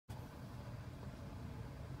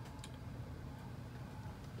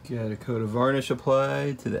Got a coat of varnish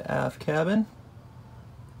applied to the aft cabin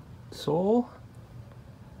sole.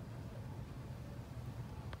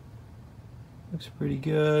 Looks pretty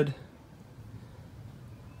good.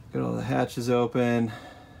 Got all the hatches open,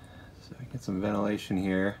 so I get some ventilation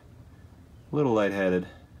here. A little lightheaded.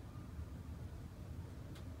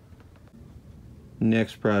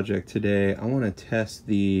 Next project today, I want to test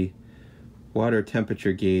the water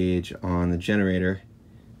temperature gauge on the generator.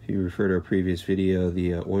 If you refer to a previous video,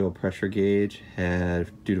 the oil pressure gauge had,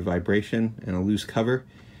 due to vibration and a loose cover,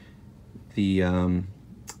 the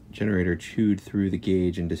generator chewed through the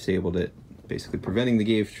gauge and disabled it, basically preventing the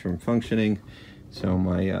gauge from functioning. So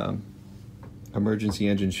my emergency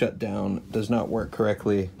engine shutdown does not work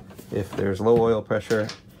correctly if there's low oil pressure,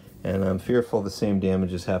 and I'm fearful the same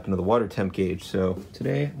damage has happened to the water temp gauge. So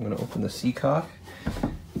today I'm going to open the seacock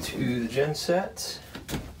to the gen set,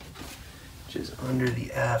 which is under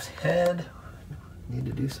the aft head. Need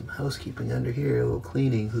to do some housekeeping under here, a little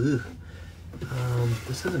cleaning.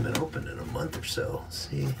 This hasn't been opened in a month or so. Let's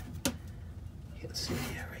see, you can't see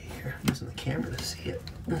it right here. I'm using the camera to see it.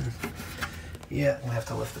 Yeah, I'm gonna have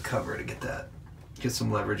to lift the cover to get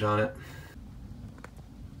some leverage on it.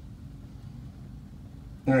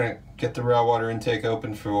 All right, get the raw water intake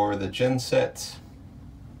open for the gen set.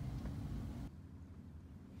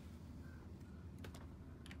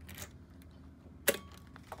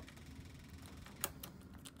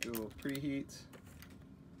 Do a little preheat.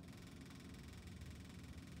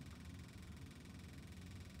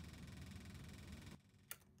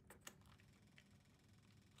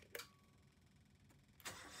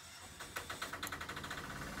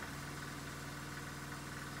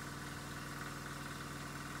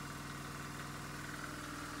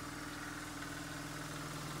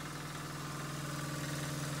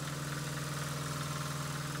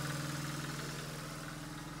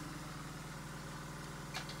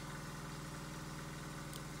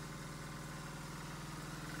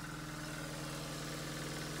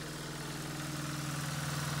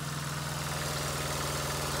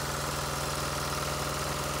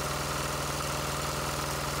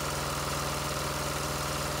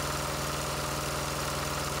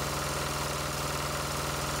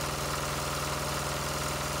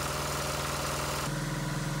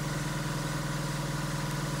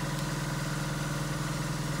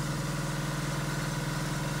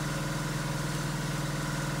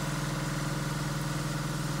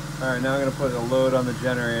 Alright, now I'm going to put a load on the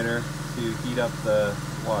generator to heat up the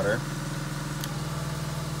water.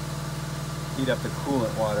 Heat up the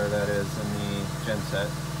coolant water, that is, in the gen set.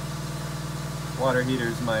 Water heater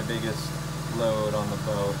is my biggest load on the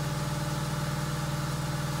boat.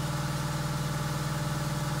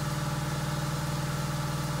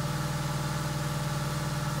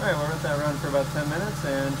 Alright, we'll let that run for about 10 minutes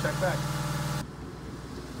and check back.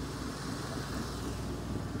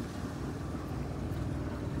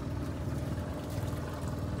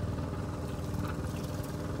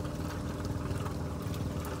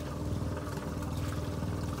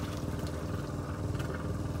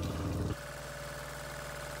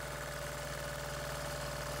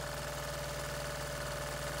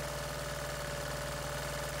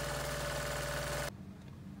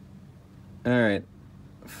 Alright,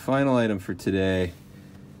 final item for today.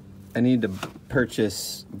 I need to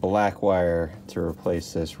purchase black wire to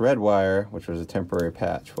replace this red wire, which was a temporary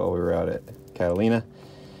patch while we were out at Catalina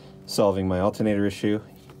solving my alternator issue.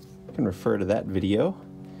 You can refer to that video.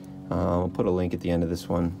 I'll put a link at the end of this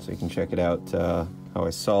one so you can check it out, how I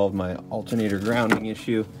solved my alternator grounding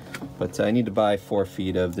issue. But I need to buy 4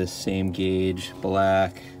 feet of this same gauge,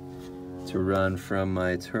 black, to run from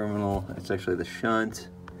my terminal. It's actually the shunt,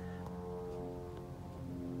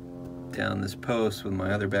 down this post with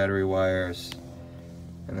my other battery wires,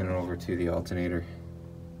 and then over to the alternator.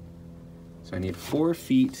 So I need 4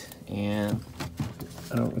 feet, and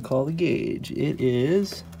I don't recall the gauge. It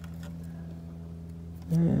is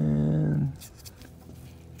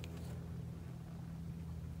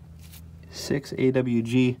 6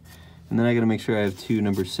 AWG, and then I gotta make sure I have 2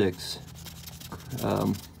 number 6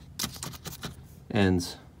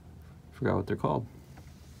 ends. Forgot what they're called.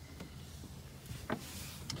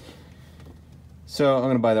 So I'm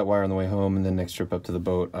gonna buy that wire on the way home, and then next trip up to the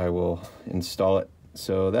boat I will install it.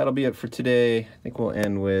 So that'll be it for today. I think we'll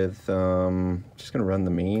end with just gonna run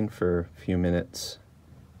the main for a few minutes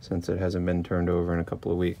since it hasn't been turned over in a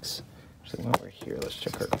couple of weeks. So while we're here, let's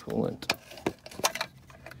check our coolant.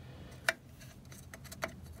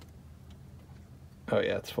 Oh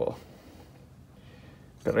yeah, it's full.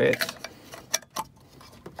 Great.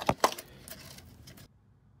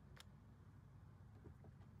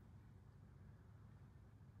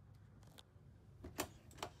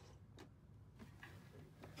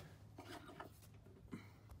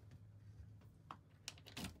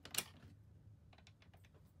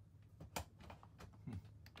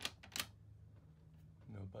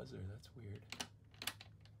 buzzer. That's weird.